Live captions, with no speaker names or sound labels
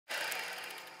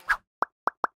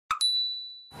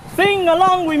Sing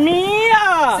along with me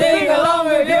à. Sing along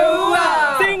with you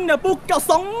à. Sing the book cao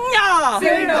sống à.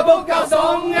 Sing the book cao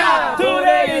sống à.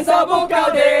 Today is a book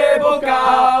cao day, book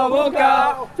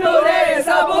cao. Today is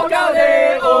a book cao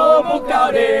day, oh book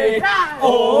cao day,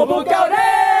 oh book cao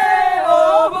day,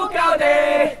 oh book cao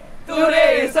day.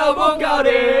 Today is a book cao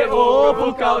day, oh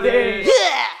book cao day.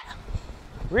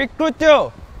 Recruit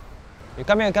Teo! You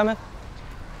come here, come here.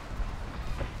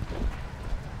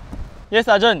 Yes,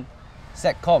 Sergeant.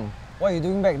 Setcom, what are you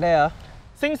doing back there?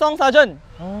 Sing song, Sergeant.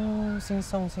 Oh, sing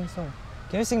song, sing song.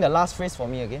 Can you sing the last phrase for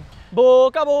me again?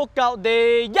 Book out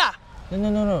day, yeah.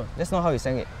 No. That's not how you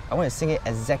sang it. I want to sing it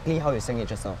exactly how you sang it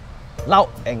just now. Loud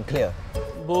and clear.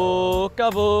 Book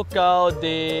out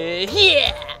day,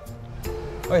 yeah.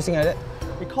 Why you sing like that?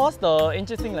 Because the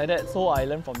ancients sing like that, so I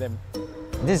learned from them.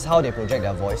 This is how they project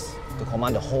their voice to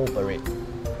command the whole parade.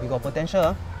 You got potential,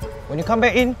 huh? When you come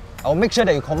back in, I'll make sure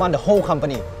that you command the whole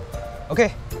company.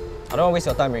 Okay? I don't want to waste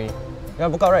your time already. You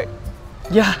want to book out, right?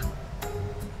 Yeah.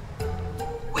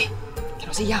 Wait,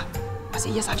 cannot say yeah. Must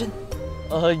say yes, Sergeant.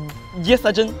 Yes,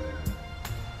 Sergeant.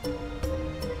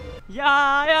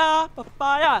 Yeah,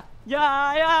 papaya.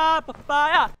 Yeah,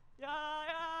 papaya.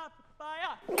 Yeah,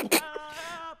 papaya.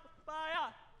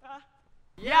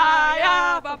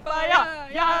 Yeah, papaya.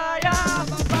 Yeah,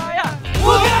 papaya.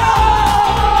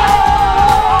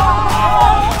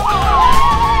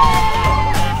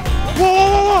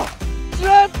 Whoa!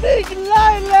 Traffic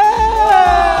light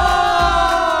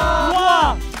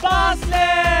Wow, fast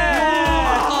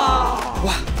lane.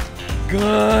 Wow,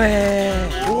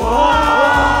 good.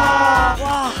 Wow,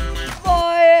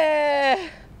 boy.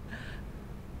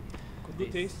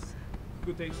 Good taste.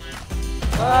 Good taste.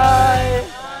 Bye.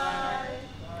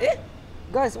 Eh,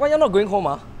 guys, why you're not going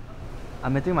home?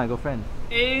 I'm meeting my girlfriend.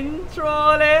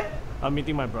 Intro leh. I'm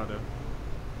meeting my brother.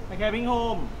 I'm coming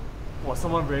home. Was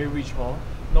someone very rich, Paul?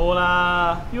 No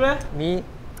lah. You eh? Me,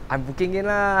 I'm booking in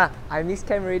lah. I miss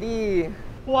camp already.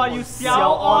 Wow, you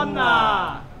siao on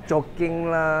lah. Joking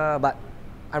lah, but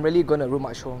I'm really gonna room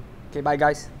much home. Okay, bye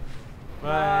guys.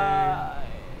 Bye.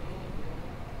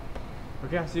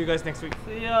 Okay, I'll see you guys next week.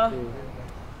 See ya.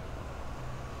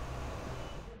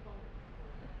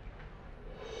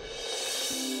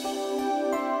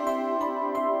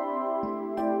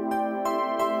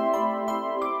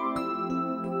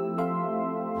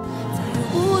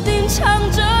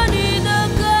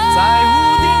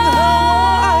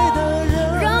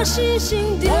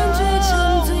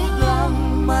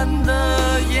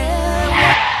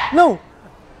 No!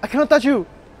 I cannot touch you!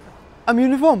 I'm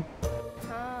uniform!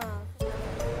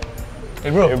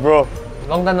 Hey bro.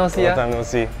 Long time no see. Long time no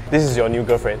see. This is your new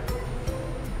girlfriend.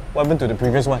 What happened to the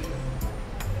previous one?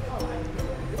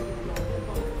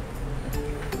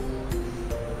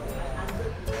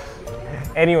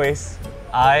 Anyways,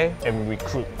 I am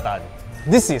Recruit Tan.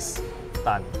 This is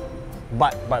Tan.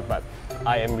 But,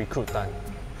 I am Recruit Tan.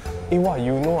 Eh, what,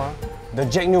 you know, the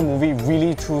Jack Neo movie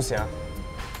really true, yeah?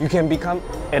 You can become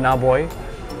an boy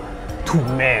to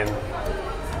man.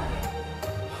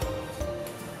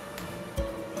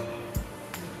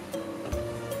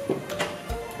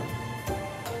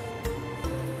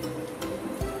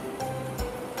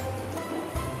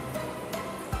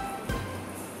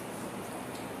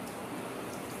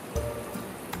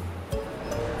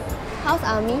 How's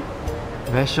army?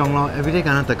 Very strong lor, everyday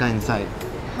kena tekan inside.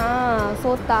 Huh,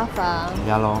 so tough ah.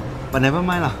 Yeah lor, but never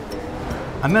mind lah.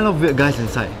 I met a lot of weird guys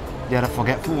inside. They are the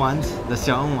forgetful ones, the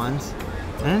xiaong ones,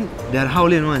 and they are the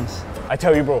Haolin ones. I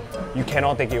tell you bro, you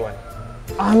cannot take it one.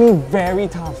 Army very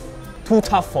tough. Too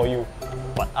tough for you.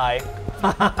 But I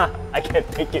can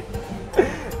take it.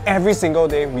 Every single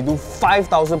day we do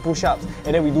 5,000 push-ups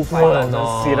and then we do 5,000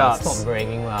 sit-ups. Stop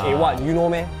bragging lah. Hey, what, you know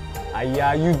man?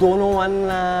 Aiya, you don't know one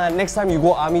lah. Next time you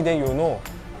go army then you'll know.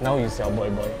 Now you sell boy.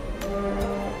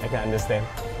 I can understand.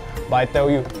 But I tell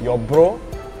you, your bro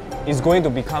is going to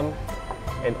become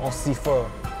an officer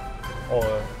or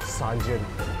a sergeant.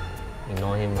 You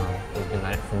know him lah. He's been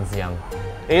like that since young.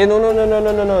 Hey, no.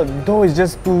 Though it's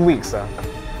just 2 weeks.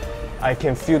 I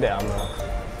can feel that I'm a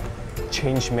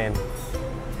changed man.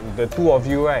 The two of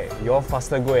you, right, you all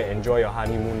faster go and enjoy your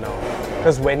honeymoon now.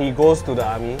 Because when he goes to the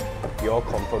army, you all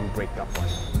confirm break up one.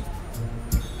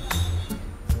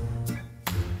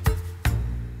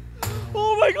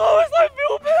 Oh my god, I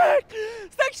feel bad!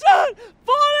 Section!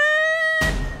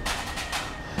 Falling!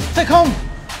 Tekong!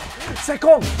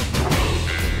 Tekong!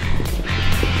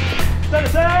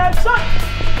 Section!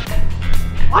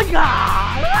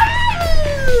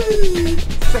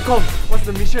 Tekong, what's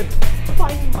the mission?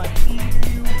 Find my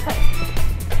EU pet.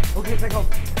 Okay, Tekong.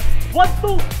 1,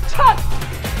 2, chat!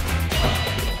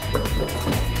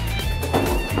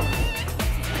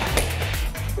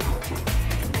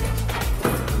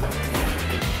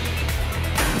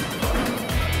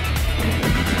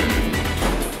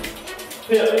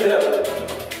 Clear.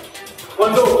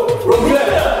 1, 2, room clear.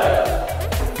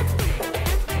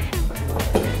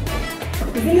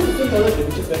 Isn't it the same toilet that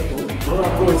we just went to? No,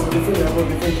 bro, it's a different level,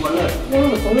 different toilet. No,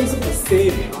 the toilet is the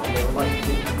same. Never mind.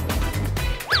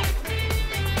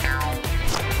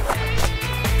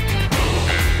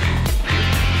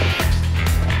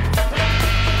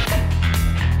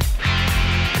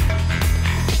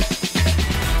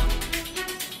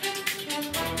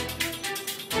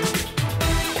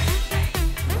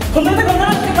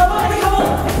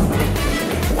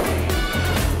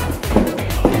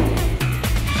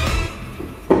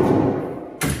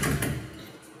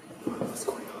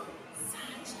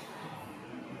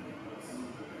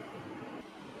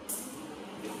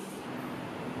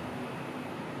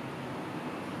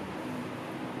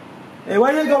 Hey,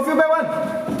 why you go feedback one?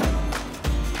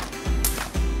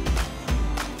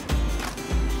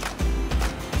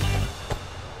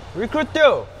 Recruit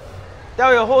Teo,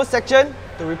 tell your whole section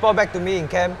to report back to me in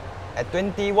camp at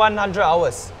 2100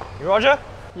 hours. You Roger?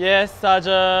 Yes,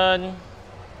 Sergeant.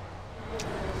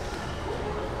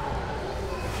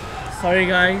 Sorry,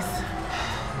 guys.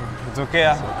 It's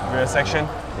okay, we're a section.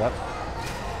 Yep.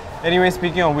 Anyway,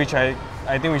 speaking of which, I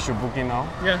think we should book in now.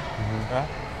 Yeah. Yeah?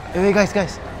 Hey, wait,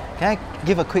 guys. Can I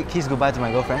give a quick kiss goodbye to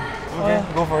my girlfriend? Okay,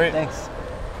 go for it. Thanks.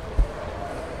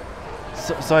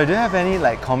 Sorry, do you have any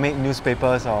like comic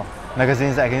newspapers or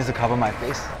magazines that I can use to cover my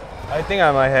face? I think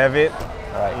I might have it.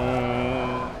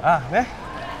 Alright.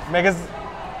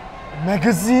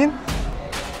 Magazine?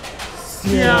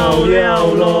 笑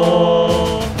了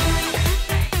咯。